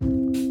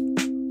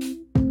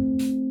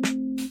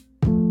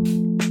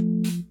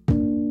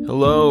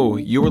Hello,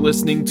 you are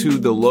listening to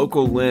The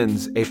Local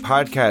Lens, a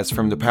podcast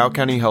from the Powell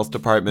County Health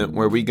Department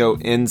where we go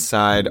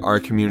inside our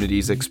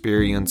community's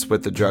experience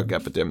with the drug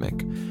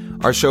epidemic.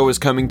 Our show is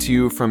coming to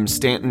you from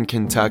Stanton,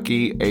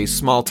 Kentucky, a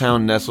small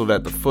town nestled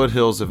at the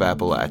foothills of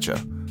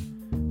Appalachia.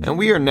 And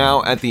we are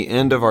now at the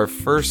end of our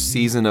first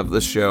season of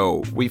the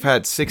show. We've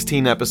had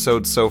 16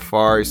 episodes so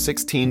far,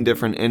 16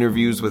 different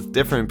interviews with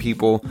different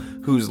people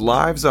whose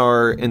lives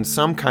are, in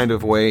some kind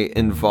of way,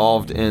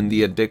 involved in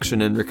the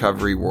addiction and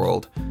recovery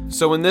world.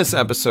 So in this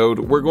episode,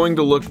 we're going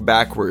to look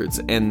backwards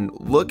and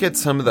look at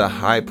some of the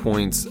high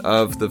points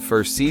of the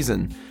first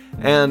season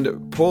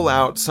and pull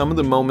out some of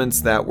the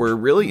moments that were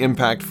really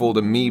impactful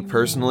to me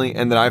personally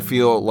and that I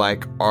feel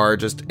like are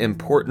just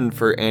important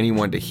for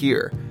anyone to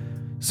hear.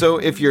 So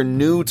if you're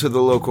new to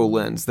The Local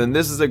Lens, then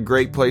this is a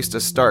great place to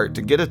start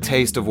to get a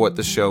taste of what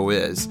the show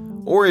is.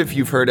 Or if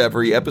you've heard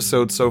every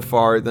episode so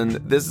far,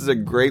 then this is a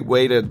great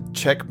way to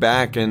check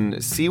back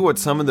and see what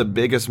some of the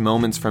biggest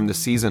moments from the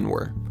season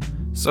were.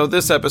 So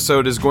this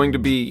episode is going to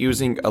be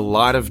using a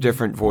lot of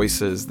different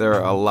voices. There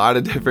are a lot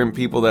of different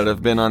people that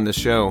have been on the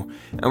show,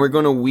 and we're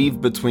going to weave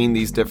between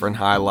these different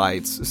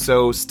highlights.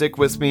 So stick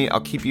with me,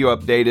 I'll keep you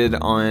updated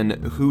on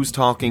who's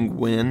talking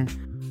when.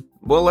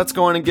 Well, let's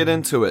go on and get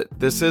into it.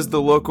 This is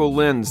The Local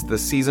Lens, the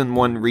Season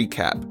 1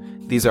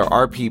 recap. These are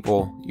our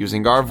people,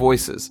 using our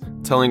voices,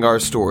 telling our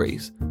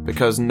stories,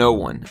 because no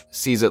one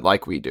sees it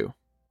like we do.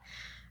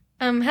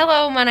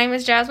 Hello, my name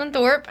is Jasmine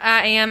Thorpe.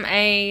 I am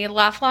a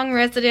lifelong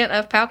resident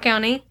of Powell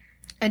County.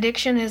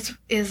 Addiction is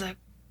a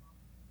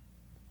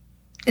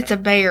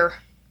bear,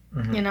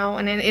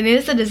 and it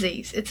is a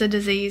disease. It's a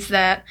disease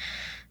that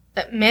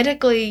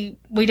medically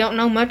we don't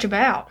know much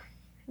about,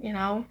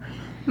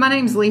 My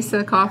name's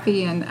Lisa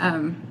Coffey, and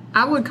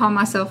I would call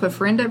myself a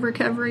friend of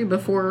recovery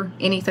before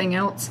anything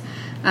else.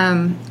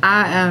 I'm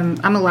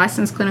a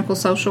licensed clinical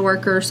social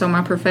worker, so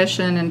my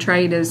profession and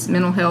trade is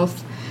mental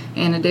health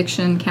and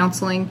addiction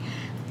counseling.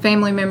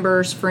 Family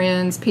members,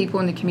 friends, people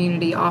in the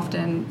community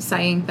often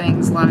saying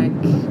things like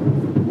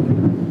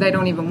they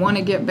don't even want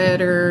to get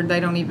better,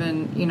 they don't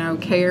even,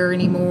 care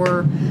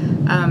anymore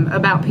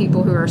about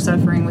people who are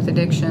suffering with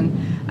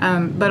addiction.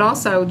 But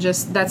also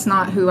just that's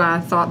not who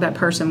I thought that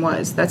person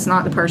was. That's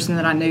not the person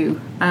that I knew.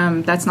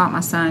 That's not my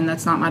son.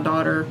 That's not my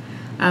daughter.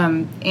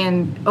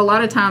 And a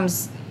lot of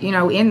times,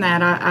 in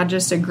that, I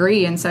just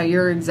agree and say,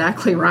 you're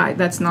exactly right.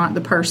 That's not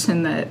the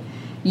person that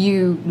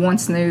you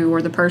once knew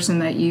or the person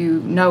that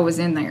you know is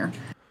in there.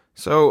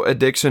 So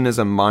addiction is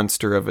a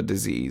monster of a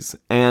disease,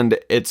 and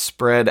it's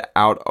spread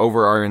out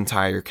over our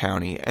entire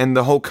county and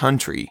the whole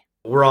country.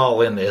 We're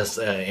all in this,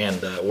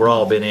 and we're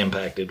all been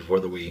impacted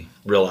whether we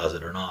realize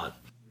it or not.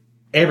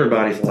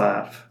 Everybody's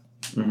life,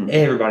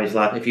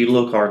 if you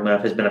look hard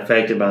enough, has been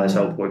affected by this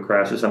opioid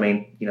crisis. I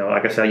mean,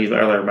 like I said, I used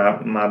earlier,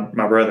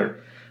 my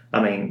brother,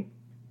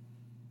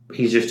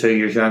 he's just 2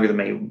 years younger than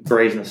me,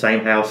 raised in the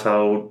same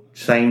household,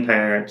 same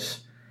parents.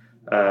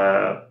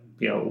 I'm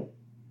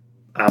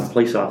a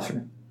police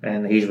officer,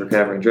 and he's a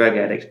recovering drug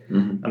addict.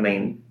 I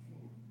mean,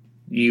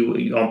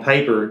 you on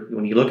paper,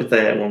 when you look at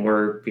that, when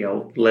we're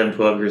 11,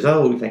 12 years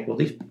old, you think, well,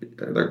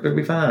 they'll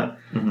be fine.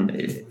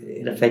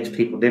 It affects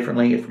people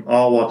differently from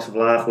all walks of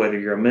life, whether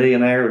you're a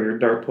millionaire or you're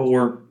dirt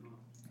poor,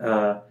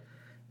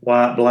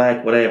 white,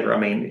 black, whatever. I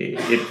mean,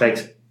 it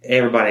affects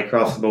everybody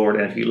across the board,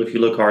 and if you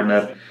look hard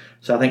enough.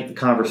 So I think the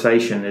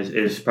conversation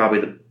is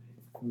probably the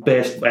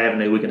best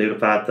avenue we can do to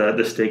fight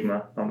the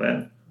stigma on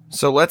that.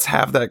 So let's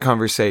have that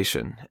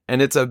conversation.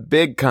 And it's a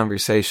big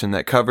conversation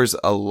that covers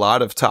a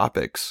lot of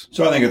topics.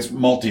 So I think it's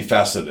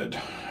multifaceted.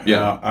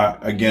 Yeah.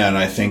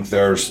 I think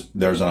there's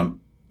an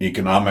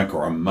economic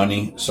or a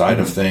money side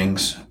of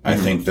things. I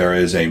think there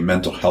is a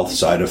mental health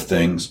side of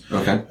things.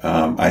 Okay.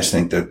 I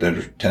think that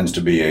there tends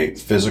to be a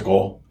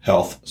physical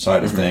health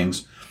side of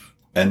things.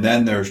 And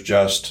then there's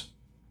just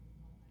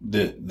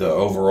the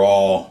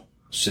overall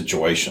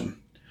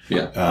situation.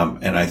 Yeah.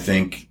 And I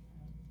think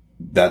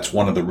that's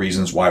one of the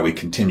reasons why we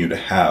continue to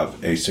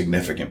have a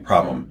significant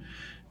problem.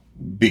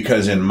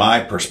 Because in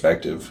my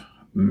perspective,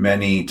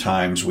 many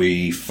times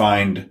we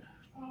find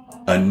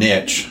a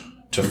niche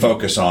to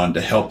focus on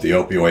to help the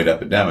opioid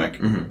epidemic,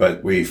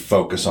 but we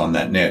focus on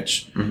that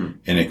niche.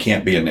 And it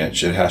can't be a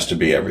niche. It has to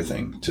be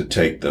everything. To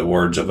take the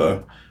words of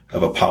a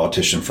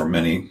politician from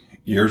many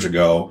years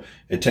ago,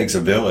 it takes a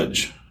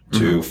village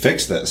to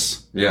fix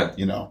this. Yeah.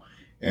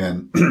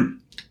 And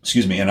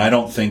excuse me. And I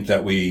don't think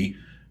that we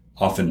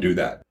often do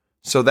that.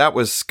 So that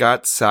was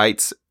Scott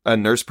Seitz, a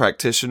nurse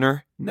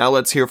practitioner. Now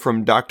let's hear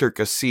from Dr.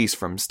 Cassis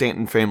from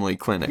Stanton Family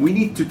Clinic. We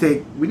need to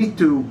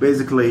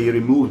basically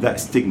remove that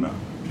stigma.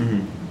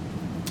 And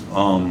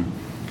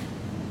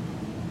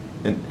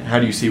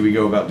how do you see we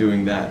go about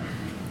doing that?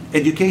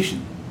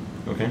 Education.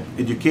 Okay.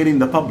 Educating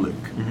the public.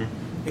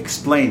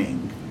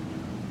 Explaining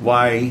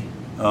why,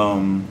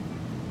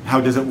 how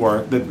does it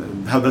work,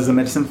 how does the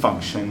medicine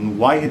function,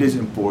 why it is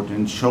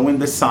important, showing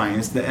the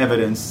science, the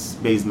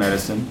evidence-based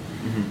medicine.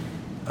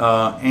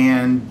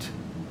 And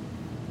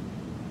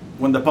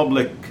when the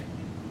public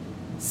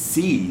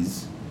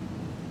sees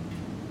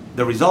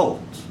the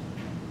result,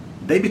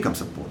 they become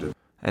supportive.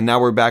 And now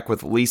we're back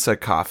with Lisa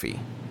Coffey.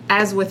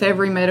 As with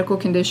every medical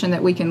condition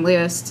that we can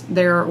list,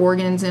 there are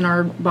organs in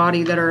our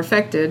body that are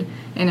affected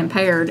and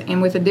impaired.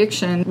 And with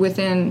addiction,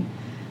 within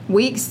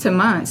weeks to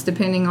months,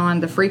 depending on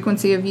the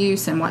frequency of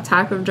use and what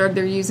type of drug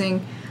they're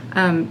using,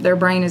 their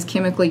brain is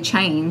chemically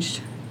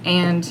changed,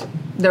 and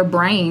their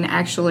brain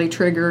actually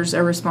triggers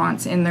a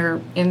response in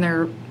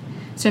their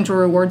central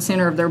reward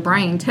center of their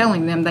brain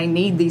telling them they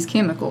need these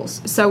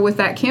chemicals. So with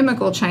that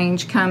chemical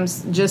change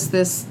comes just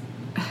this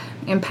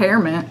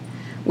impairment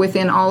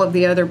within all of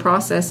the other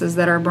processes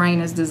that our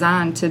brain is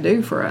designed to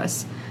do for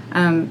us.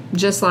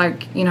 Just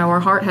like, our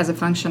heart has a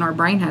function, our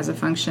brain has a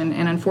function,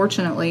 and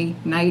unfortunately,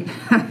 Nate,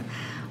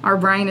 our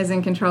brain is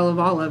in control of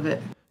all of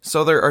it.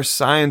 So there are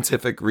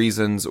scientific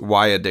reasons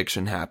why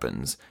addiction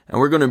happens, and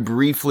we're going to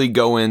briefly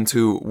go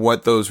into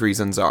what those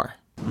reasons are.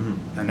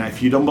 Mm-hmm. And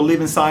if you don't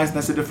believe in science,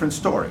 that's a different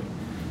story.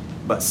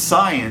 But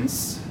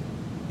science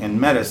and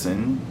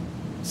medicine,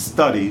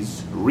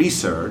 studies,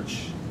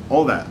 research,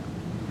 all that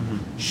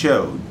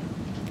showed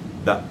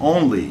that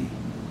only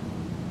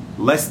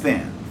less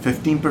than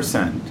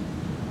 15%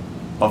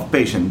 of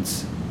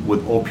patients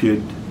with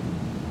opioid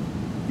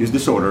use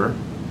disorder,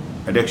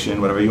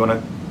 addiction, whatever you want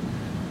to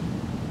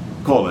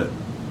call it,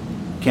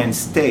 can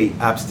stay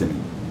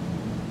abstinent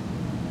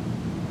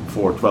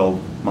for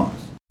 12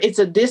 months. It's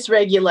a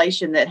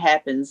dysregulation that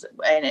happens,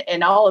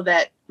 and all of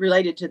that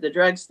related to the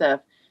drug stuff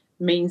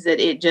means that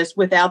it just,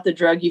 without the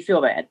drug, you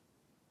feel bad.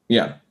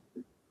 Yeah.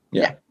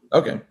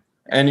 Okay.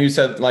 And you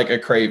said like a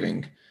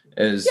craving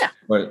is,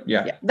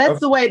 That's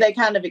the way they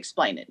kind of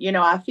explain it.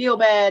 I feel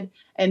bad,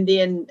 and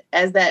then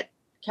as that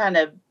kind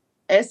of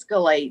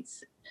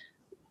escalates,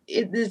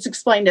 it's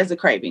explained as a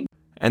craving.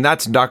 And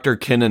that's Dr.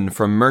 Kinnan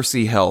from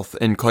Mercy Health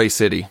in Clay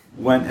City.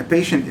 When a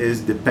patient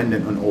is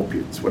dependent on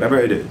opiates, whatever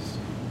it is,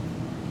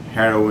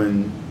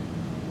 heroin,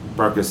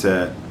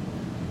 Percocet,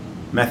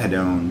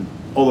 methadone,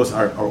 all those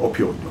are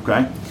opioid,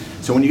 okay?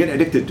 So when you get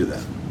addicted to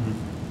them,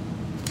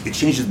 it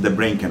changes the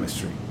brain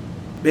chemistry.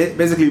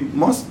 Basically,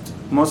 most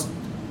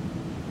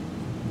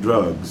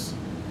drugs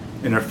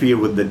interfere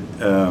with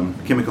the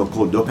chemical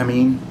called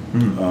dopamine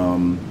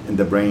in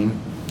the brain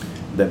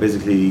that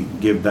basically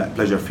give that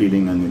pleasure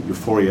feeling and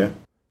euphoria.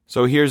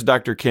 So here's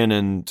Dr.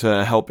 Kinnan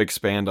to help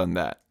expand on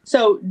that.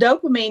 So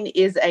dopamine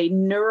is a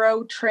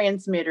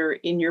neurotransmitter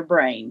in your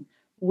brain,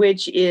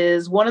 which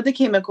is one of the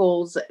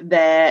chemicals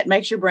that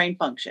makes your brain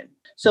function.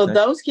 So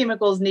those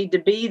chemicals need to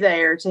be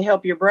there to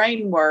help your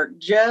brain work,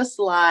 just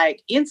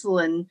like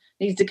insulin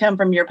needs to come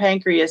from your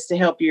pancreas to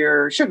help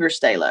your sugar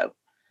stay low.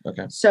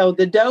 Okay. So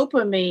the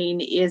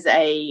dopamine is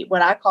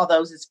what I call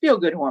those is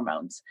feel-good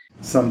hormones.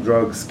 Some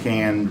drugs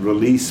can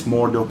release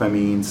more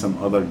dopamine.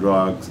 Some other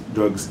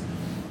drugs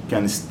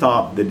can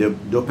stop the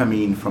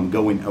dopamine from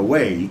going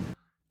away.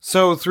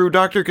 So through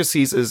Dr.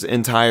 Cassis's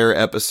entire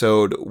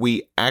episode,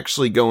 we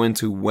actually go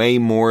into way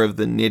more of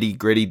the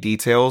nitty-gritty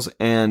details,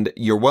 and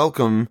you're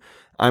welcome.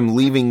 I'm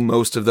leaving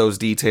most of those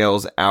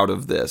details out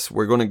of this.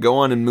 We're going to go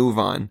on and move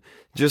on.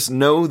 Just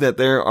know that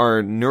there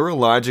are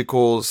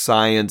neurological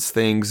science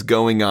things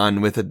going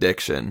on with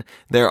addiction.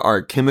 There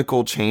are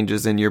chemical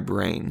changes in your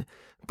brain.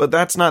 But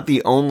that's not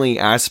the only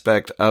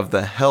aspect of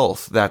the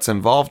health that's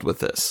involved with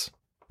this.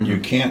 You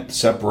can't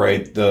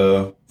separate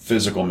the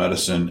physical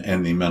medicine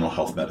and the mental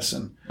health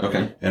medicine.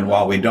 Okay. And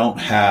while we don't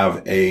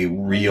have a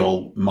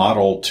real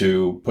model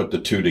to put the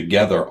two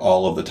together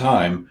all of the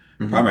time,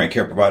 primary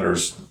care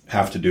providers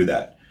have to do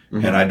that.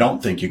 And I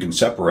don't think you can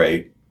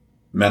separate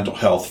mental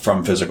health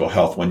from physical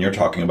health when you're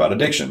talking about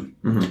addiction.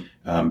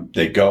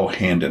 They go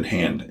hand in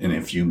hand. And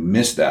if you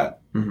miss that,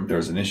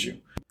 there's an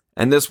issue.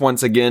 And this,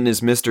 once again,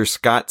 is Mr.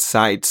 Scott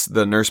Seitz,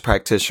 the nurse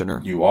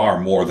practitioner. You are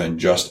more than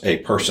just a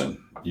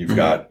person. You've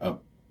got a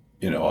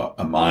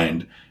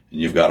mind, and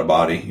you've got a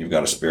body, you've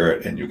got a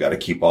spirit, and you've got to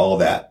keep all of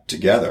that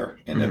together.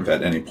 And if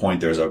at any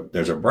point there's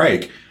a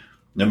break,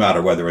 no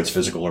matter whether it's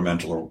physical or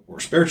mental or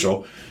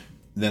spiritual,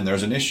 then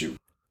there's an issue.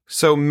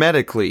 So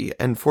medically,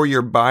 and for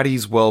your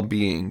body's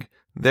well-being,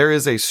 there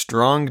is a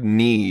strong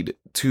need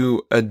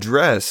to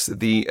address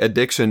the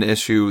addiction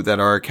issue that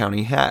our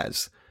county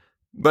has.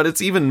 But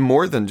it's even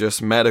more than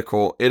just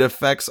medical. It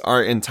affects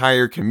our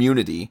entire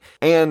community.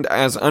 And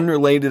as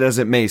unrelated as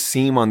it may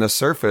seem on the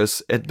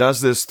surface, it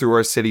does this through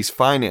our city's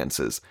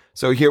finances.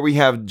 So here we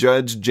have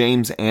Judge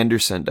James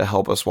Anderson to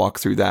help us walk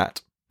through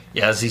that.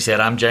 Yeah, as he said,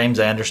 I'm James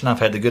Anderson. I've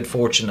had the good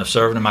fortune of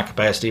serving in my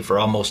capacity for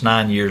almost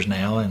 9 years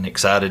now, and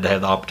excited to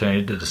have the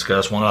opportunity to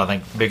discuss one of, I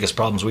think, the biggest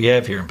problems we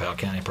have here in Powell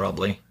County,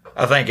 probably.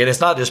 I think, and it's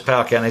not just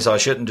Powell County, so I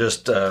shouldn't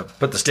just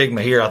put the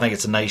stigma here. I think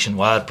it's a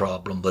nationwide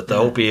problem, but the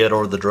opiate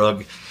or the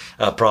drug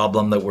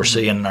problem that we're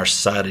seeing in our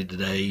society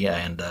today,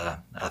 and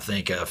I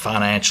think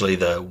financially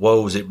the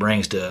woes it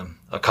brings to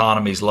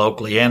economies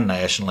locally and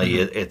nationally,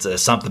 it's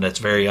something that's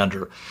very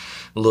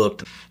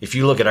underlooked. If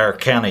you look at our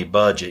county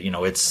budget,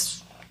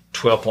 it's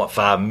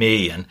 $12.5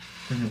 million.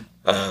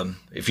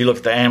 If you look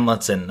at the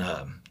ambulance and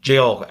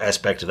jail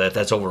aspect of that,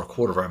 that's over a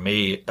quarter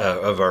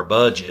of our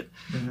budget.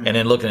 And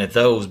then looking at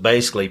those,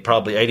 basically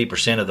probably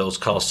 80% of those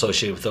costs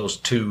associated with those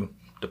two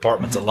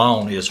departments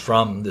alone is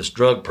from this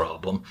drug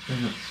problem.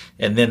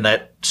 And then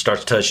that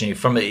starts touching you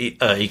from an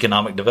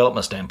economic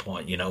development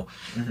standpoint, you know.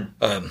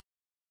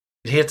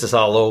 It hits us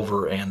all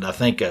over, and I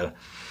think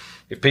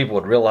if people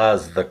would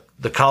realize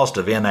the cost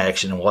of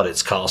inaction and what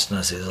it's costing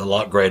us is a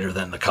lot greater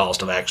than the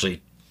cost of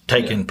actually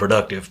taking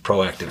productive,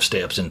 proactive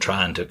steps and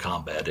trying to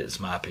combat it, is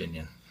my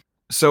opinion.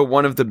 So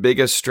one of the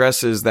biggest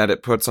stresses that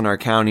it puts on our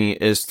county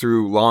is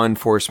through law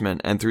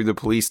enforcement and through the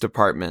police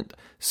department.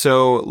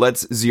 So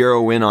let's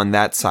zero in on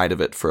that side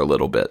of it for a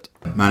little bit.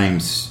 My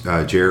name's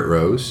Jarrett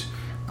Rose.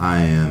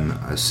 I am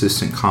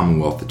Assistant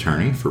Commonwealth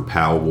Attorney for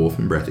Powell, Wolf,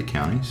 and Breathitt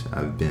counties.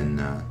 I've been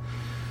a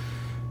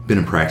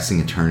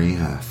practicing attorney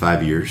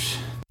 5 years.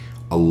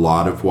 A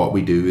lot of what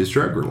we do is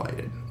drug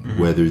related,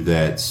 whether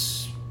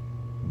that's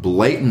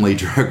blatantly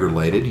drug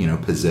related, you know,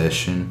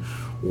 possession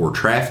or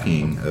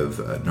trafficking of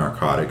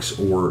narcotics,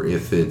 or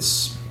if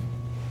it's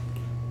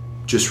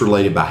just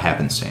related by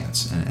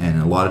happenstance.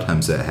 And a lot of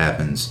times that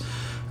happens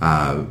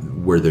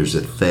where there's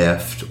a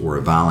theft or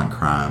a violent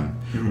crime.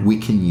 We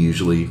can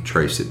usually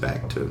trace it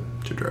back to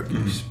drug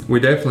use. We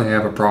definitely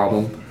have a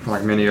problem,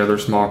 like many other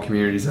small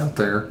communities out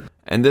there.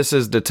 And this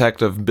is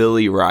Detective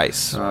Billy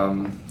Rice.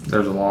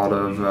 There's a lot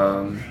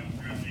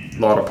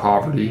of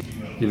poverty.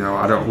 You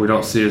know, we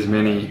don't see as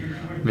many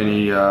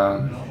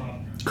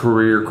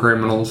career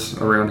criminals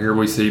around here.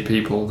 We see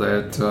people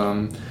that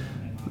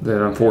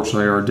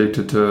unfortunately are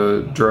addicted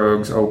to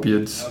drugs,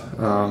 opiates,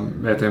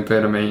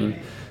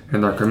 methamphetamine,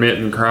 and they're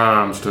committing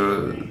crimes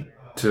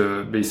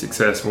to be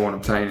successful in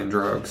obtaining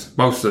drugs.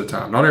 Most of the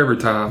time, not every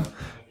time,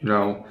 you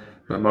know,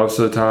 but most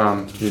of the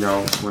time, you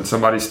know, when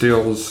somebody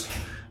steals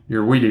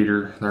your weed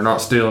eater, they're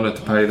not stealing it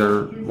to pay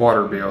their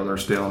water bill. They're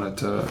stealing it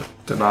to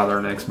buy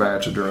their next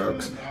batch of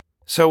drugs.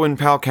 So in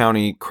Powell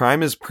County,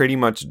 crime is pretty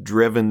much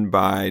driven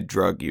by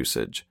drug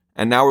usage.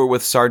 And now we're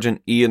with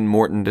Sergeant Ian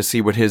Morton to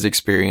see what his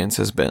experience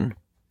has been.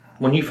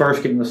 When you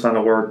first get in this line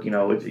of work, you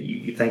know,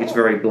 you think it's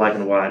very black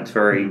and white. It's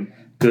very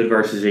good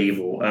versus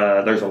evil.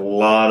 There's a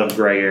lot of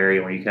gray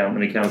area when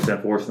it comes to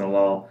enforcing the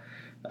law.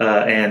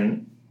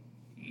 And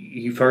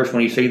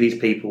when you see these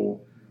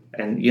people,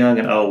 and young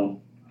and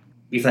old,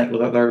 you think,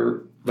 well,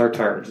 they're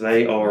turds.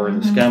 They are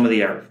the scum of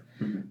the earth.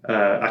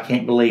 I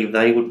can't believe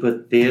they would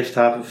put this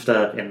type of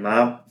stuff in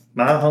my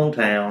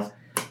hometown.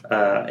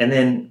 And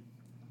then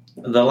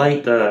the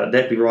late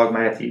Deputy Robert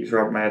Matthews,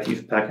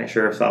 Powell County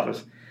Sheriff's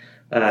Office,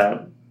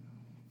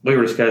 we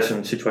were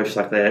discussing situations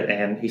like that,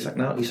 and he's like,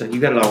 no, he said,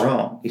 you got it all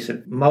wrong. He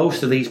said,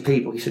 most of these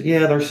people, he said,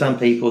 yeah, there's some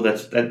people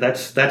that's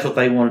what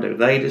they want to do.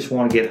 They just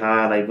want to get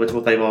high. That's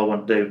what they've all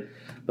want to do.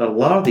 But a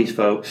lot of these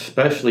folks,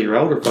 especially your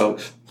older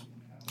folks,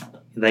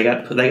 they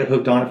got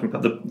hooked on it from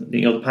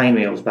the pain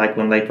mills back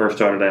when they first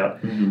started out.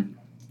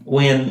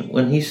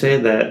 When he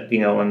said that,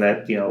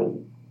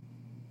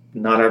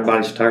 not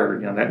everybody's a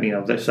turd,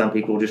 that some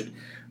people just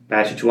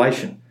bad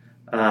situation.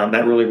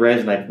 That really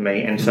resonated with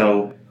me, and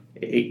so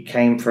it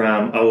came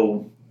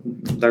from,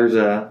 there's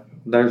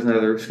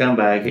another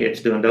scumbag.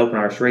 It's doing dope in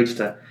our streets.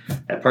 That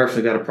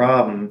person got a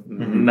problem.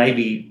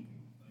 Maybe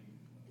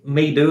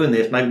me doing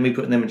this, maybe me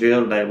putting them in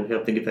jail today will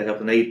help them get the help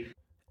they need.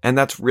 And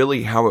that's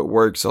really how it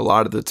works a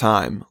lot of the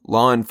time.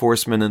 Law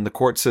enforcement and the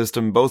court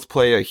system both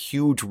play a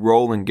huge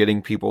role in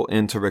getting people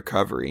into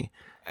recovery.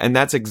 And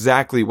that's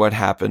exactly what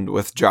happened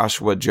with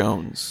Joshua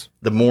Jones.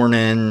 The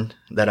morning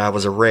that I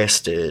was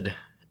arrested,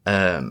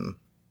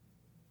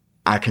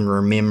 I can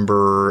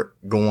remember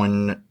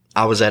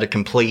I was at a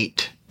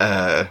complete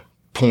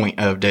point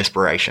of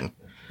desperation.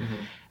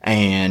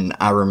 And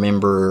I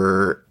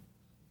remember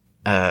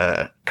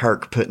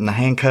Kirk putting the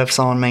handcuffs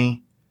on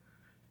me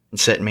and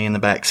setting me in the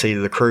back seat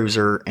of the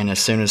cruiser. And as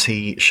soon as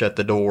he shut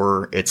the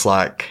door, it's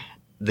like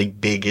the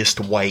biggest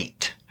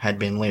weight had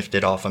been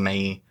lifted off of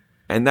me.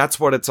 And that's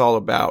what it's all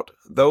about.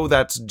 Though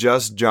that's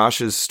just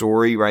Josh's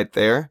story right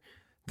there,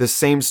 the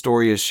same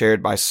story is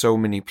shared by so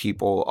many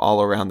people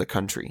all around the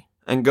country.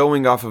 And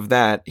going off of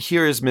that,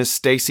 here is Miss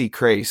Stacy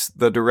Crace,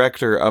 the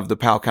director of the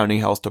Powell County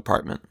Health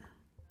Department.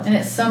 And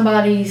it's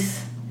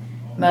somebody's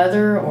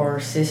mother or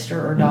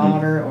sister or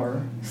daughter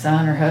or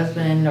son or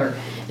husband or,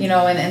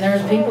 and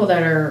there's people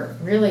that are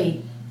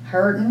really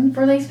hurting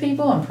for these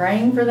people and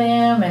praying for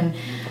them and,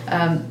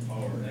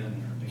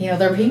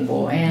 they're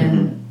people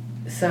and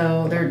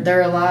so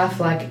they're a life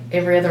like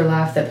every other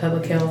life that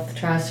public health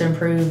tries to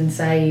improve and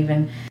save.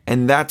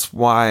 And that's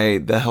why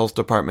the health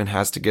department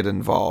has to get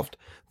involved.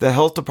 The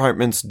health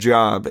department's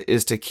job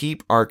is to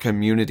keep our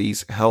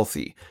communities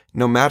healthy,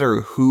 no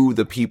matter who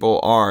the people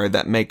are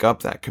that make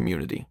up that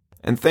community.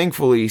 And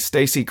thankfully,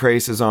 Stacy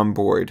Crace is on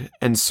board,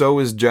 and so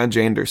is Judge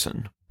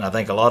Anderson. I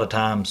think a lot of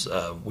times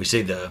we see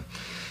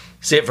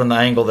it from the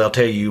angle they'll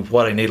tell you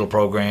what a needle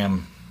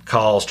program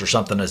cost or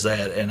something as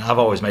that, and I've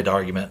always made the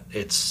argument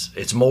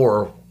it's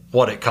more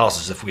what it costs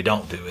us if we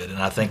don't do it.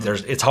 And I think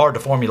it's hard to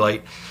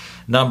formulate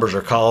numbers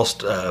or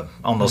cost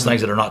on those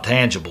things that are not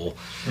tangible,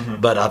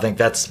 but I think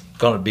that's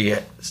going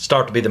to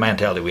start to be the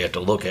mentality we have to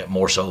look at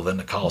more so than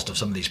the cost of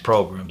some of these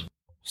programs.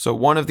 So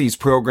one of these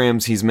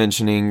programs he's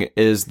mentioning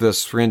is the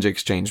syringe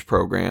exchange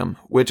program,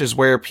 which is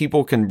where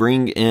people can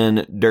bring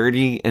in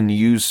dirty and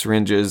used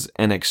syringes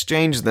and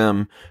exchange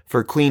them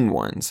for clean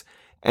ones.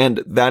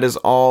 And that is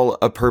all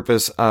a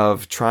purpose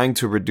of trying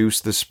to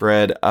reduce the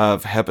spread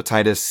of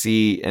hepatitis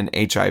C and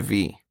HIV.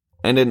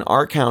 And in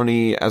our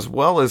county, as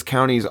well as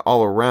counties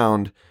all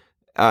around,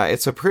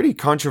 it's a pretty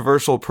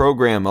controversial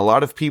program. A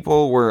lot of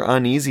people were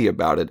uneasy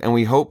about it, and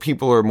we hope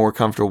people are more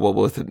comfortable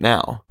with it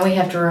now. We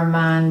have to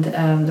remind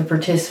the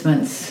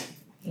participants,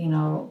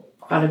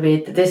 quite a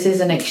bit that this is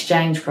an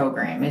exchange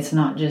program. It's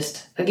not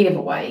just a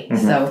giveaway.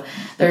 Mm-hmm. So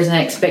there's an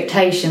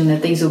expectation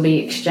that these will be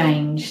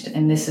exchanged,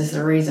 and this is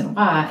the reason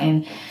why.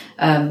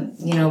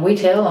 And, we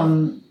tell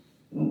them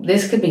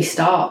this could be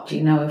stopped,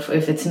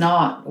 if it's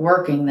not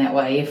working that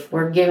way. If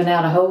we're giving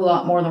out a whole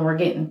lot more than we're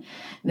getting,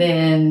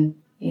 then,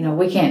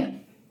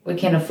 we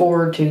can't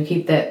afford to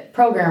keep that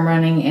program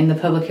running, and the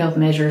public health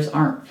measures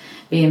aren't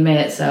being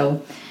met.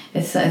 So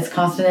it's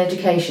constant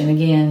education,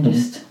 again,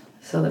 just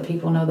so that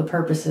people know the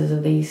purposes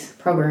of these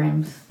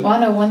programs. Well, I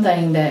know one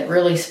thing that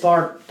really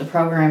sparked the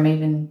program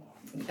even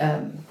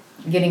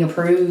getting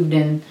approved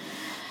and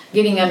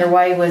getting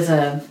underway was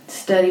a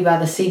study by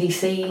the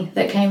CDC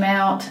that came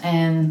out,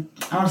 and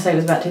I want to say it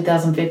was about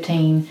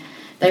 2015.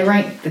 They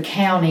ranked the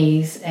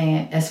counties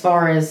as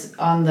far as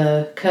on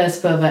the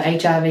cusp of a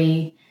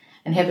HIV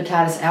and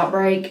hepatitis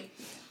outbreak,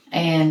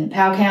 and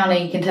Powell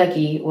County,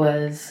 Kentucky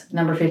was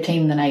number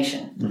 15 in the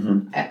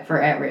nation for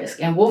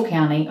at-risk. And Wolfe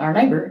County, our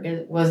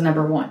neighbor, was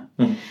number 1.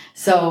 Mm-hmm.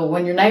 So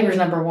when your neighbor's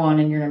number 1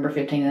 and you're number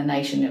 15 in the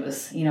nation, it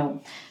was,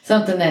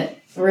 something that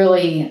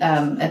really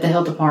at the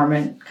health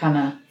department kind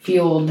of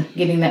fueled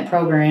getting that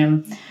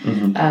program.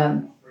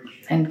 Mm-hmm.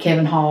 And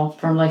Kevin Hall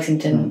from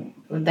Lexington,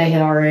 they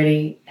had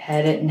already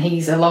had it, and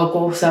he's a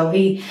local, so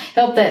he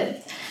helped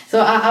that.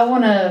 So I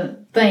want to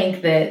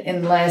think that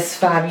in the last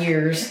 5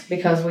 years,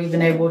 because we've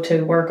been able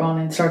to work on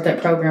and start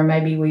that program,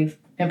 maybe we've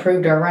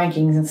improved our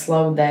rankings and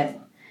slowed that.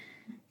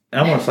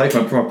 I want to say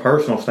from a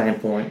personal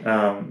standpoint,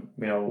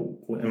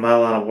 in my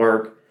line of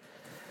work,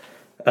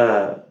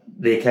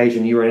 the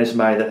occasion you run into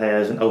somebody that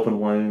has an open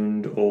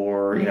wound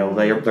or,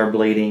 they're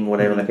bleeding,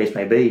 whatever the case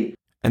may be.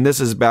 And this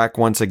is back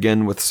once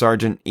again with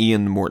Sergeant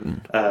Ian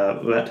Morton.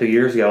 About 2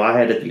 years ago, I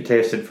had to get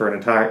tested for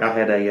I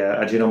had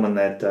a gentleman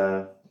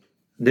that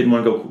didn't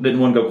want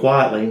to go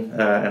quietly,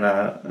 and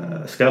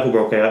a scuffle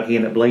broke out. He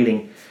ended up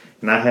bleeding,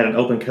 and I had an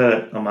open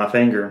cut on my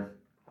finger,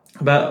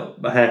 about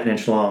half an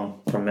inch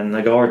long, from in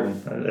the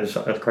garden. It's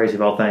crazy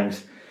of all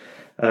things.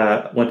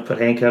 Went to put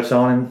handcuffs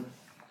on him,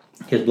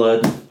 his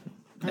blood,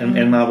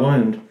 in my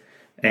wound,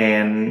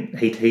 and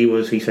he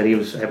said he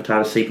was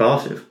hepatitis C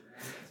positive.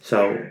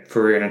 So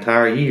for an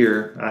entire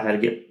year, I had to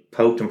get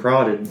poked and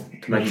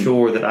prodded to make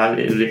sure that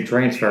it didn't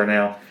transfer.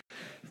 Now,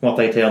 from what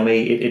they tell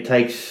me, it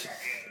takes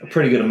a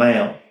pretty good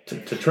amount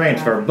to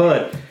transfer,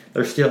 but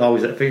there's still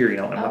always that fear,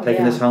 am I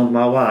taking this home to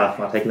my wife?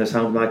 Am I taking this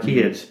home to my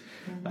kids?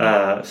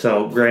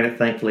 So granted,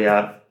 thankfully,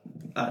 I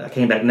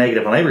came back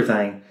negative on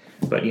everything,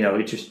 but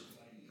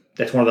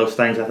that's one of those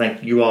things I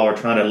think you all are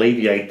trying to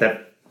alleviate,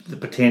 that the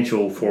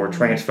potential for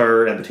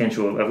transfer and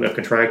potential of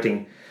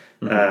contracting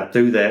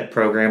through that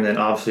program, and then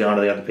obviously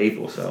onto the other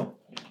people. So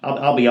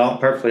I'll be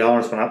perfectly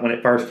honest. When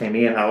it first came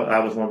in, I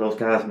was one of those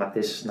guys. I'm like,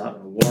 this is not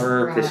going to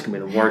work. Right. This is going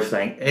to be the worst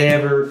thing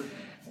ever.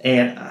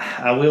 And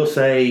I will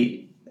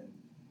say,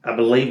 I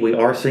believe we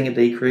are seeing a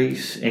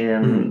decrease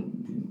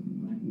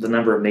in the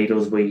number of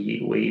needles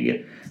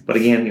we. But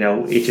again,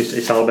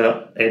 it's all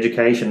about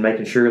education,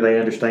 making sure they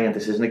understand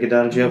this isn't a get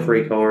out of jail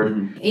free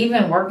card.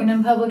 Even working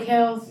in public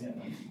health,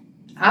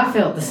 I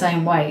felt the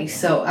same way.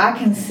 So I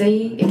can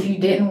see if you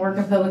didn't work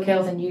in public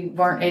health and you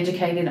weren't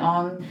educated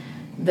on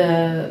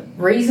the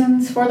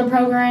reasons for the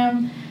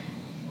program,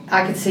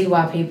 I could see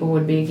why people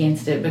would be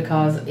against it,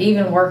 because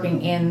even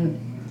working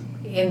in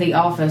the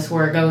office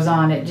where it goes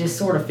on, it just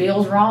sort of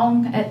feels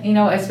wrong.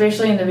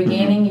 Especially in the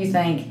beginning, you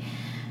think,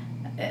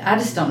 I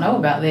just don't know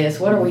about this.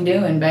 What are we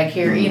doing back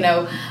here?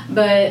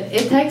 But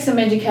it takes some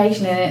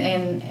education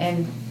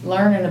and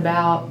learning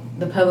about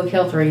the public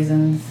health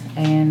reasons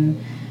and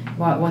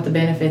what the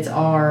benefits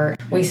are.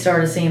 We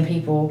started seeing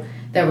people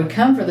that would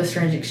come for the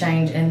syringe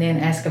exchange and then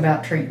ask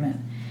about treatment.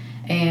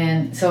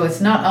 And so it's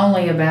not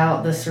only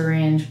about the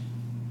syringe,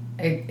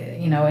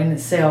 in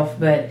itself,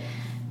 but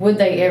would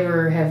they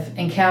ever have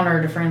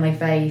encountered a friendly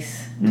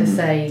face to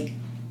say,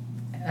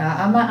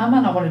 I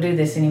might not want to do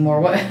this anymore.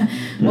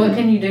 What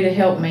can you do to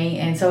help me?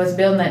 And so it's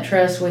building that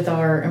trust with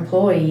our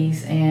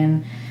employees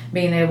and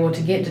being able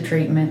to get to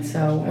treatment.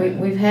 So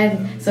we've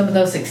had some of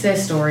those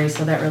success stories,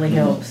 so that really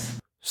helps.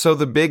 So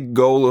the big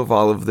goal of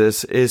all of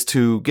this is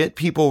to get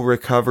people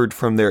recovered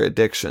from their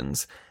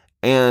addictions.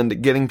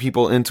 And getting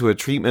people into a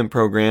treatment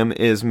program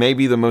is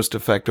maybe the most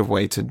effective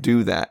way to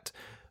do that.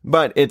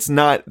 But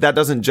that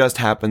doesn't just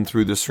happen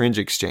through the syringe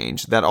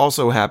exchange. That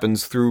also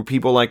happens through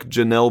people like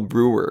Janelle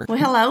Brewer. Well,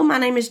 hello, my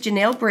name is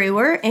Janelle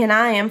Brewer, and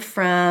I am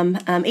from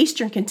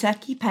Eastern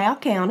Kentucky, Powell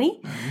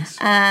County. Nice.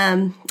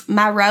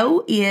 My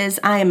role is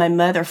I am a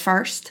mother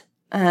first,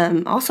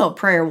 also a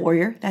prayer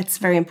warrior. That's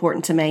very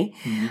important to me.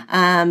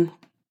 Mm-hmm.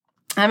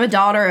 I'm a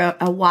daughter,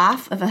 a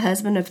wife of a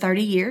husband of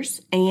 30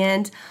 years,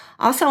 and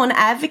also an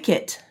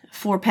advocate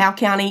for Powell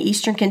County,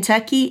 Eastern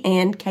Kentucky,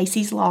 and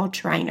Casey's Law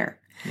trainer.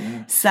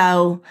 Yeah.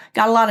 So,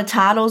 got a lot of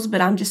titles,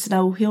 but I'm just an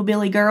old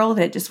hillbilly girl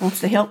that just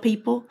wants to help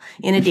people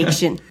in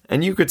addiction.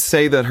 And you could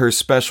say that her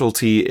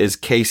specialty is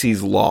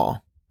Casey's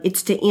Law.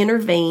 It's to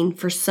intervene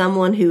for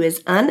someone who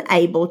is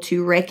unable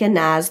to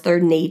recognize their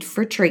need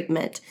for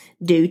treatment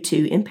due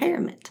to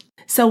impairment.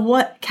 So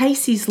what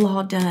Casey's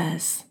Law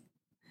does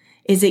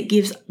is it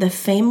gives the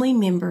family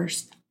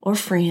members or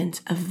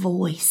friends a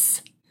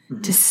voice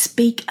to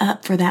speak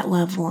up for that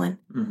loved one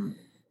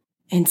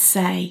and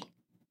say,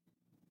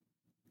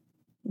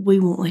 we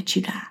won't let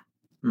you die.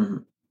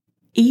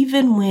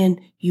 Even when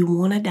you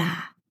want to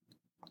die,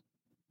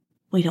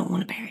 we don't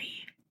want to bury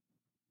you.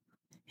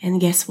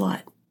 And guess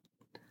what?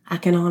 I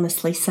can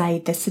honestly say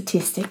the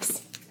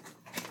statistics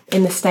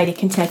in the state of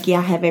Kentucky,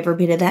 I have every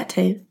bit of that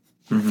too.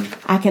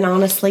 I can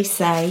honestly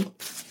say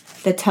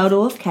the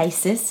total of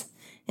cases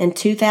in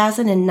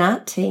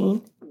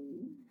 2019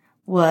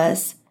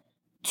 was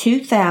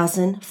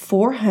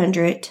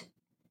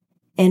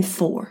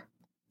 2,404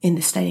 in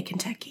the state of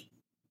Kentucky.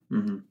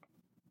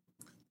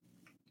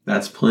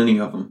 That's plenty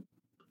of them.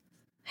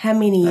 How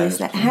many is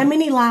that? How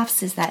many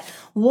lives is that?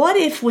 What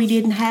if we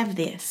didn't have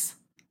this?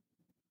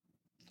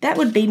 That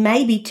would be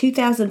maybe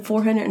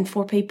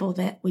 2,404 people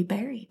that we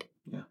buried.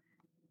 Yeah.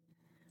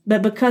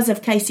 But because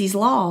of Casey's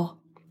Law,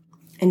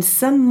 and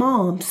some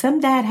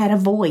dad had a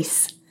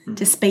voice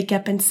to speak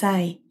up and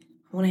say,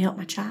 I want to help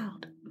my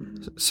child.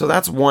 So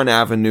that's one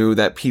avenue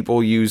that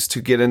people use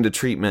to get into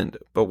treatment.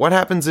 But what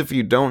happens if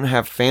you don't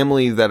have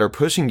family that are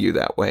pushing you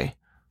that way?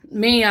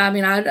 Me, I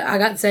mean, I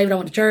got saved, I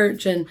went to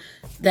church,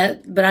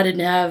 but I didn't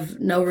have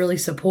no really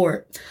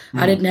support.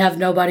 I didn't have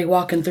nobody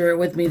walking through it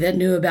with me that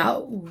knew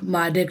about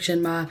my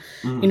addiction. I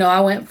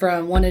went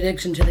from one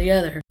addiction to the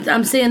other.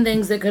 I'm seeing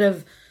things that could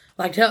have,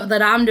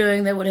 that I'm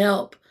doing that would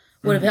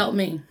have helped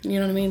me. You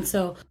know what I mean?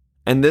 So.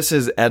 And this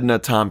is Edna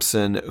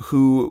Thompson,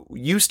 who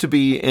used to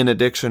be in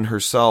addiction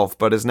herself,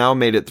 but has now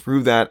made it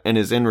through that and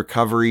is in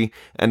recovery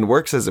and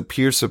works as a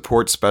peer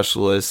support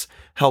specialist,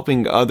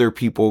 helping other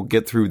people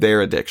get through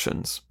their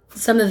addictions.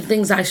 Some of the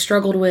things I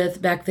struggled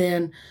with back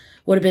then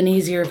would have been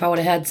easier if I would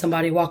have had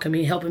somebody walking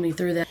me, helping me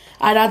through that.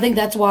 I think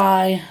that's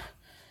why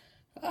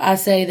I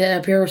say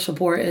that peer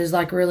support is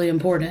really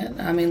important.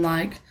 I mean,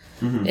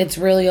 it's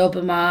really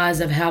opened my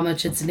eyes of how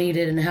much it's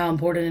needed and how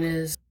important it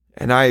is.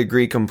 And I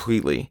agree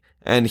completely.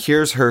 And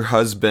here's her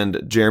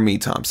husband, Jeremy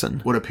Thompson.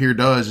 What a peer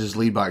does is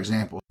lead by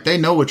example. They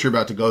know what you're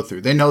about to go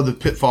through. They know the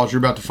pitfalls you're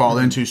about to fall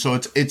into. So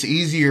it's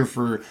easier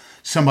for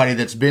somebody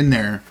that's been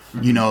there,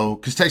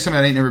 because take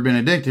somebody that ain't never been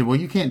addicted. Well,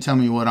 you can't tell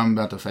me what I'm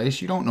about to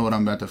face. You don't know what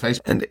I'm about to face.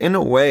 And in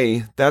a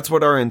way, that's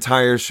what our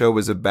entire show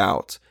is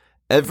about.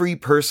 Every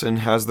person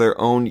has their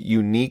own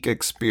unique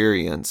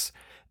experience.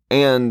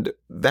 And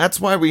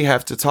that's why we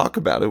have to talk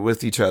about it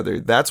with each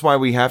other. That's why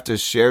we have to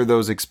share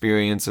those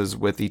experiences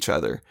with each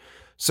other.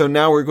 So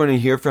now we're going to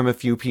hear from a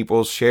few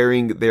people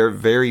sharing their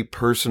very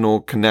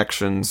personal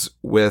connections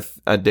with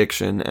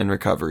addiction and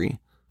recovery.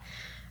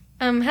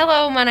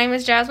 Hello, my name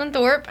is Jasmine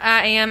Thorpe.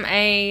 I am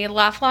a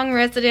lifelong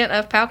resident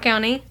of Powell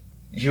County.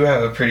 You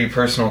have a pretty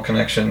personal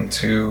connection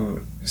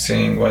to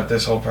seeing what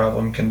this whole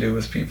problem can do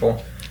with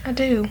people. I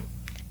do.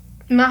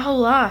 My whole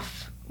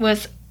life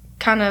was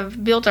kind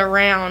of built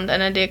around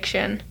an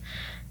addiction.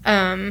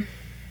 My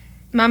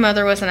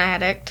mother was an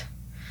addict,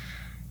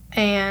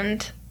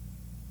 and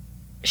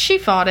she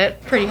fought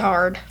it pretty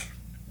hard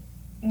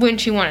when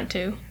she wanted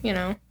to,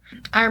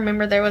 I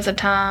remember there was a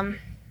time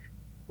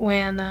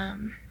when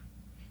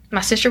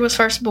my sister was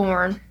first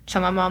born, so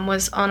my mom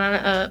was on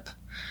and up.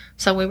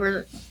 So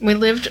we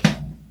lived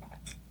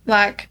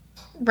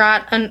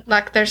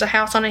there's a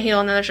house on a hill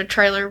and then there's a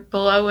trailer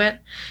below it,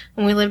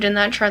 and we lived in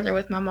that trailer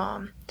with my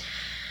mom.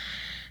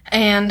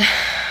 And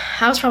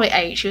I was probably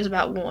 8, she was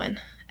about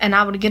 1, and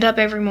I would get up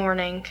every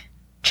morning,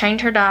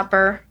 change her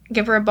diaper,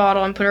 give her a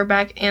bottle, and put her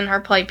back in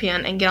her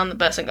playpen and get on the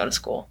bus and go to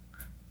school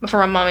before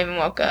my mom even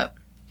woke up.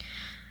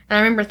 And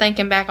I remember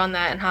thinking back on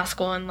that in high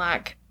school and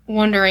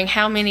wondering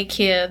how many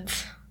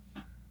kids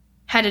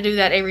had to do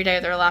that every day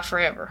of their life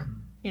forever,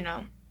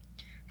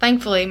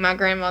 Thankfully, my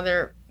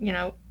grandmother,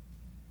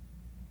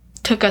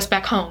 took us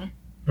back home,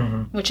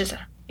 which is,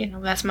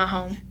 that's my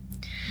home.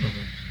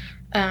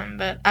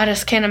 But I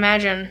just can't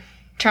imagine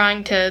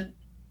trying to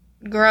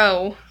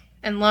grow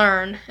and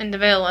learn and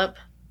develop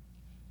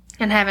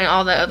and having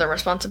all that other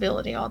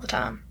responsibility all the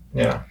time.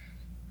 Yeah.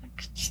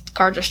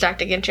 Cards are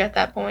stacked against you at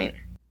that point.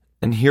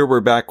 And here we're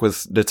back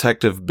with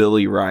Detective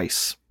Billy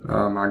Rice.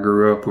 I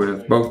grew up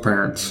with both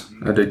parents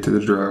addicted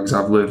to drugs.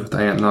 I've lived with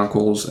aunt and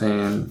uncles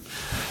and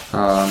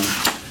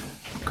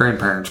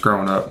grandparents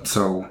growing up.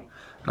 So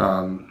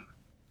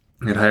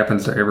it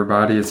happens to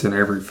everybody. It's in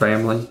every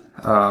family.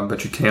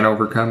 But you can't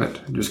overcome it.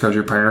 Just because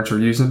your parents are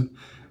using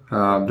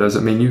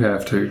doesn't mean you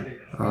have to.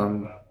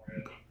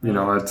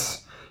 It's,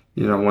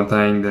 one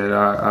thing that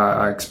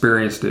I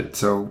experienced it.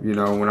 So,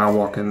 when I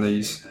walk in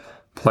these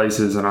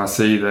places and I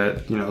see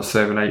that,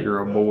 7,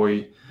 8-year-old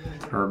boy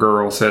or a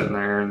girl sitting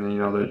there, and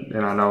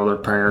and I know their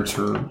parents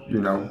are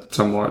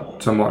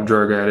somewhat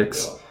drug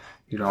addicts.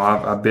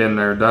 I've been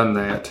there, done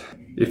that.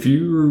 If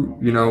you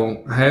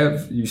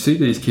you see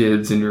these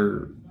kids in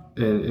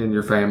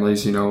your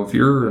families, if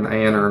you're an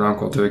aunt or an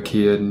uncle to a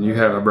kid and you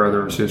have a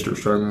brother or sister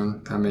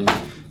struggling, I mean,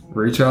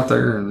 reach out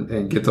there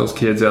and get those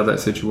kids out of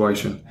that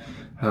situation.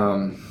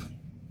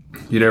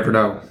 You never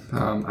know.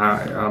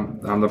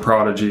 I'm the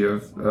prodigy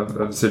of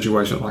a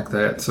situation like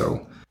that.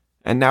 So.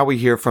 And now we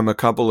hear from a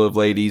couple of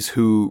ladies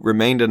who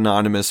remained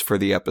anonymous for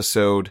the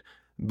episode,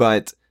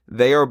 but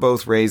they are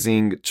both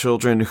raising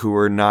children who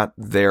are not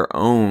their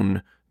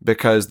own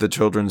because the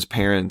children's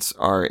parents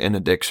are in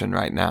addiction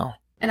right now.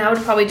 And I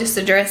would probably just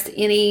address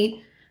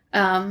any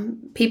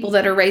people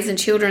that are raising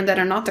children that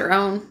are not their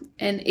own.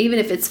 And even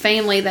if it's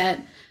family,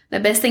 that the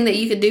best thing that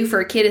you could do for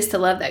a kid is to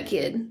love that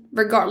kid.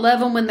 Love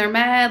them when they're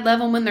mad, love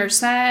them when they're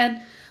sad,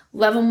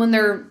 love them when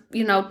they're,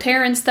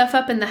 tearing stuff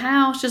up in the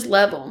house. Just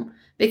love them.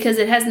 Because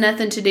it has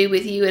nothing to do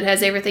with you. It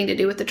has everything to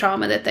do with the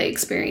trauma that they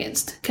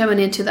experienced coming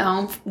into the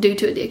home due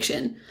to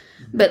addiction.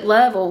 But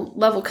love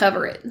will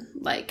cover it.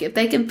 Like, if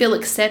they can feel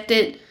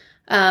accepted,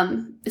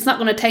 it's not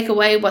going to take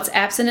away what's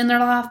absent in their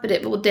life, but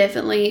it will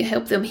definitely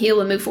help them heal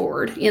and move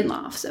forward in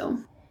life. So,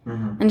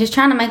 And just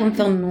trying to make them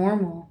feel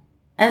normal.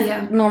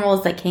 As normal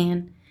as they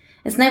can.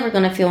 It's never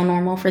going to feel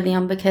normal for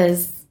them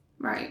because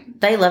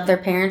they love their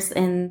parents,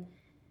 and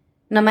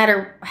no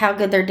matter how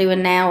good they're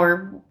doing now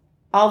or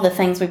all the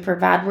things we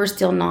provide, we're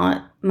still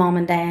not mom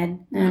and dad.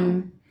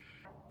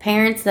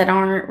 Parents that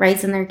aren't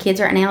raising their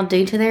kids right now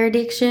due to their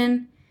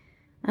addiction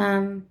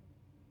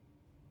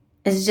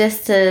is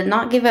just to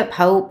not give up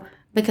hope,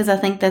 because I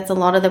think that's a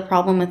lot of the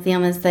problem with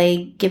them is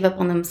they give up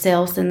on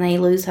themselves and they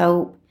lose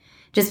hope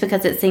just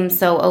because it seems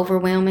so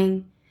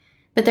overwhelming.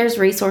 But there's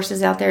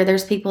resources out there.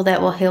 There's people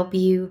that will help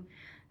you.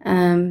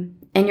 And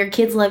your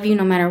kids love you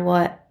no matter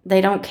what.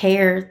 They don't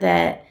care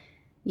that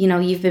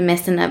you've been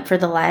messing up for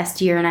the last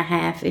year and a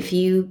half. If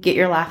you get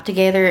your life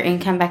together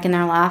and come back in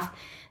their life,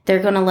 they're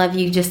going to love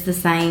you just the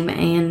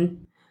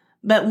same.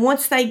 But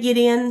once they get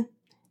in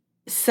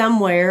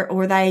somewhere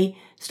or they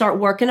start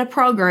working a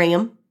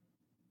program,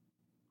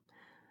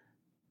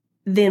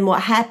 then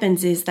what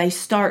happens is they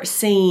start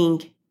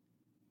seeing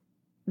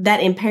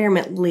that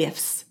impairment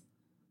lifts.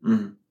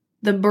 Mm-hmm.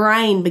 The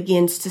brain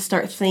begins to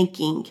start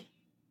thinking,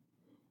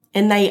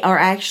 and they are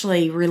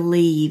actually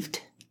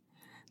relieved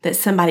that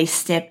somebody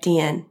stepped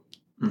in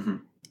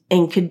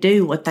and could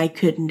do what they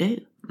couldn't do.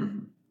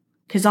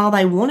 Because all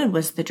they wanted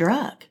was the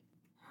drug.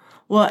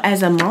 Well,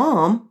 as a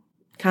mom,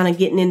 kind of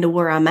getting into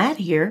where I'm at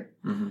here,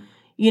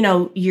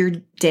 you're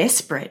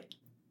desperate.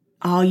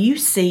 All you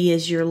see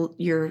is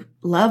your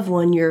loved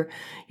one, your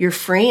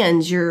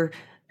friends, your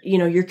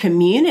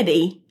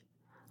community.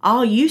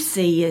 All you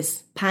see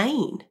is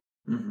pain.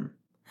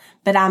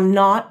 But I'm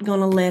not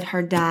going to let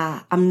her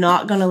die. I'm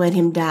not going to let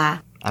him die.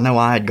 I know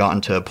I had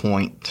gotten to a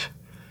point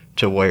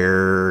to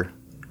where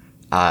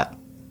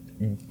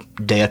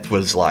death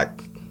was like,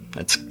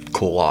 that's a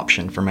cool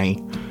option for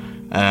me.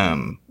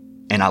 And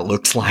I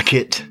looked like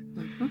it.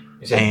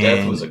 You said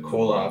death was a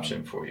cool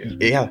option for you.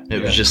 Yeah,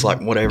 it was just like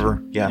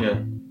whatever. Yeah.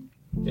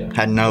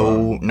 Had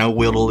no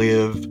will to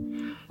live.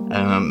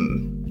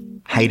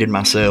 Hated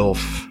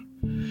myself.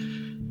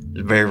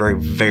 Very, very,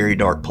 very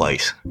dark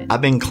place.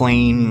 I've been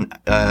clean.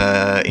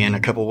 In a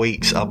couple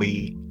weeks, I'll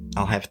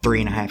have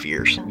 3.5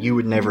 years. You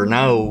would never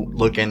know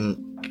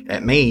looking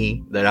at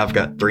me that I've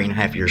got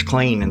 3.5 years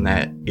clean, and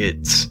that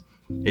it's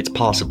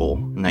possible,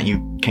 and that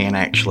you can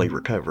actually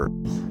recover.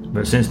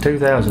 But since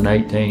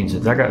 2018,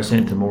 since I got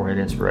sent to Moorhead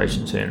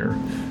Inspiration Center,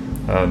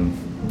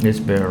 it's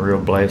been a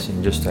real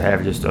blessing just to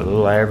have just a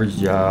little average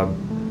job,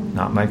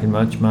 not making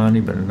much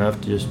money, but enough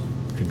to just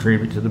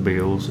contribute to the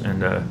bills,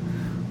 and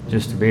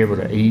just to be able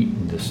to eat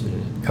and just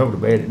go to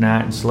bed at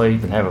night and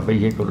sleep and have a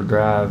vehicle to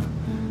drive.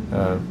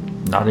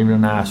 Not even a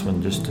nice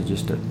one, just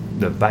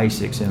the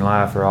basics in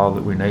life are all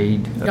that we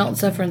need. Don't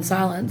suffer in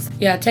silence.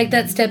 Yeah, take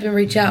that step and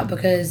reach out,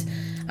 because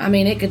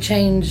it could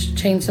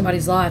change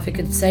somebody's life. It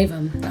could save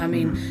them.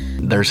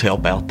 There's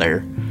help out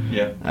there.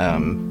 Yeah.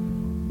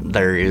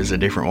 There is a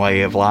different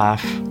way of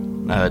life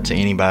to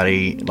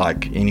anybody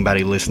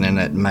listening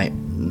that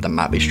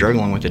might be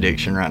struggling with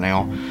addiction right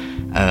now.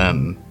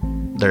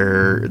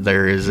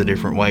 There is a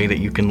different way that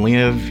you can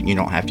live. You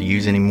don't have to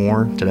use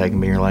anymore. Today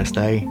can be your last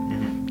day.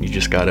 You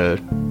just gotta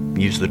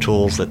use the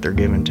tools that they're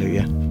given to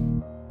you.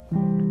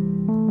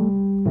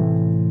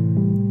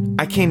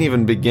 I can't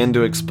even begin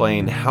to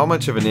explain how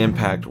much of an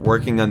impact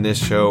working on this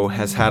show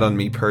has had on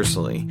me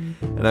personally,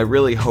 and I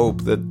really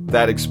hope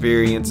that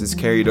experience is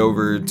carried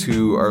over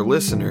to our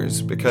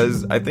listeners,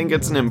 because I think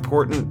it's an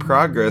important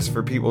progress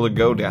for people to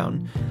go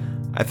down.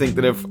 I think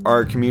that if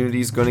our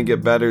community is going to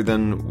get better,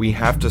 then we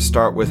have to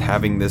start with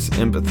having this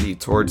empathy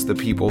towards the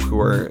people who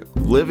are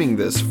living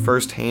this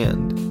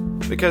firsthand.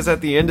 Because at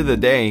the end of the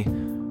day,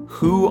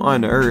 who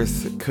on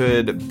earth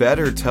could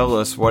better tell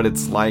us what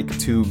it's like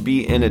to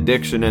be in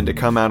addiction and to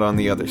come out on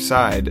the other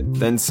side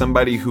than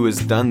somebody who has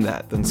done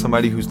that, than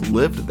somebody who's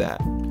lived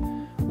that?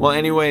 Well,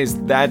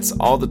 anyways, that's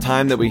all the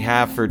time that we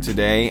have for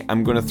today.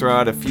 I'm going to throw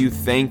out a few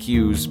thank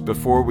yous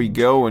before we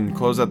go and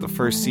close out the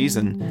first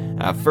season.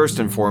 First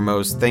and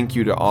foremost, thank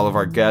you to all of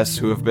our guests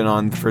who have been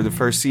on for the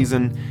first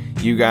season.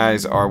 You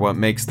guys are what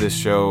makes this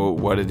show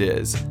what it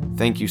is.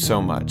 Thank you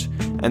so much.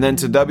 And then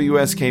to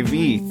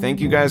WSKV, thank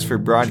you guys for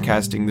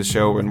broadcasting the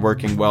show and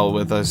working well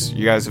with us.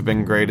 You guys have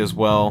been great as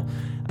well.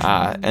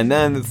 And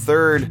then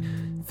third,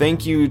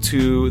 thank you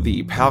to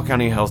the Powell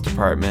County Health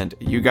Department.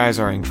 You guys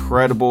are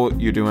incredible.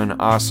 You're doing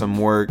awesome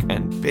work.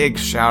 And big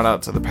shout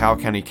out to the Powell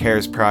County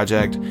Cares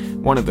Project,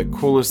 one of the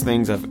coolest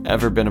things I've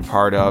ever been a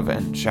part of.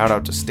 And shout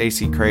out to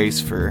Stacy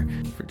Crace for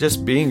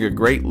just being a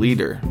great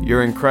leader.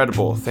 You're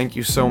incredible. Thank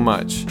you so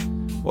much.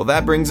 Well,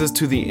 that brings us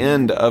to the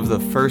end of the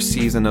first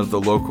season of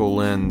The Local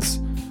Lens.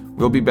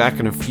 We'll be back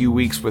in a few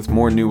weeks with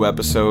more new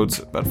episodes,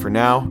 but for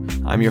now,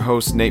 I'm your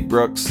host, Nate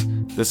Brooks.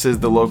 This is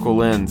The Local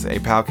Lens, a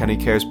Powell County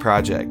Cares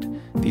project.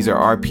 These are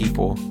our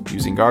people,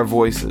 using our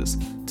voices,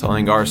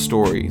 telling our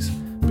stories,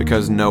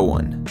 because no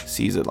one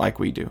sees it like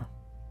we do.